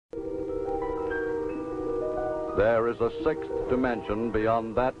There is a sixth dimension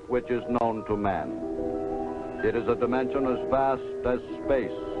beyond that which is known to man. It is a dimension as vast as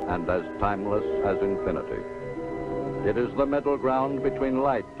space and as timeless as infinity. It is the middle ground between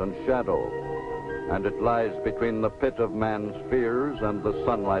light and shadow, and it lies between the pit of man's fears and the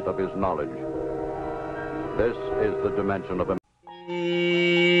sunlight of his knowledge. This is the dimension of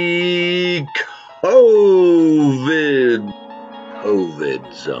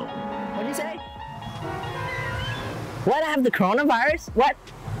COVID zone. What did you say? What? I have the coronavirus? What?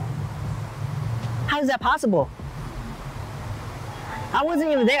 How is that possible? I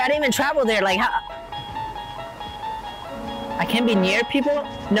wasn't even there. I didn't even travel there. Like, how? I can't be near people?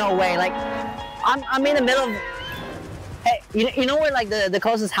 No way. Like, I'm in the middle of. Hey, you know where like the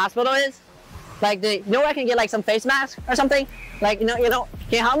closest hospital is? Like you know where I can get like some face mask or something? Like you know. Can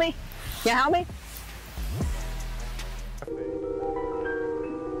you help me? Can you help me?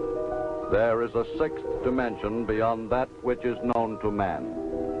 There is a sixth dimension beyond that which is known to man.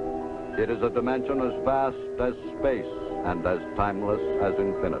 It is a dimension as vast as space and as timeless as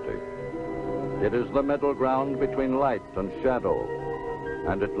infinity. It is the middle ground between light and shadow,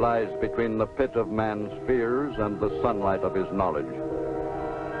 and it lies between the pit of man's fears and the sunlight of his knowledge.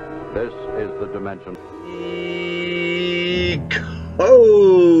 This is the dimension.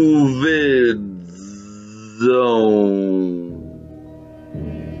 COVID zone.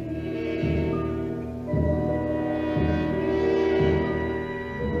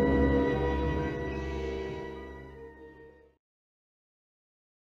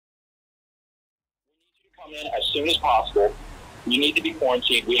 Come in as soon as possible. You need to be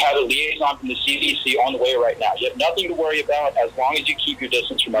quarantined. We have a liaison from the CDC on the way right now. You have nothing to worry about as long as you keep your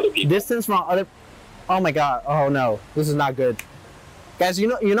distance from other people. Distance from other. Oh my God! Oh no, this is not good. Guys, you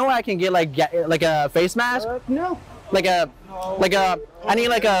know where I can get like a face mask? No. I need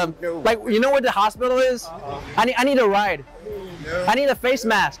like you know where the hospital is? I need a ride. No. I need a face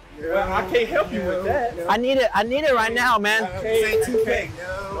mask. Well, I can't help you with that. I need it right now, man. Say 2K.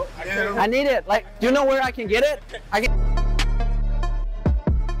 No. I need it. Like, do you know where I can get it?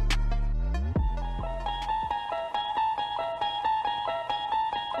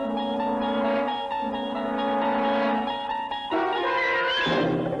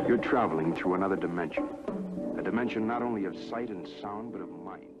 You're traveling through another dimension. A dimension not only of sight and sound, but of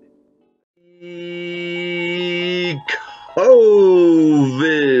mind.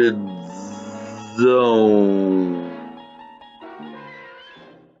 COVID zone.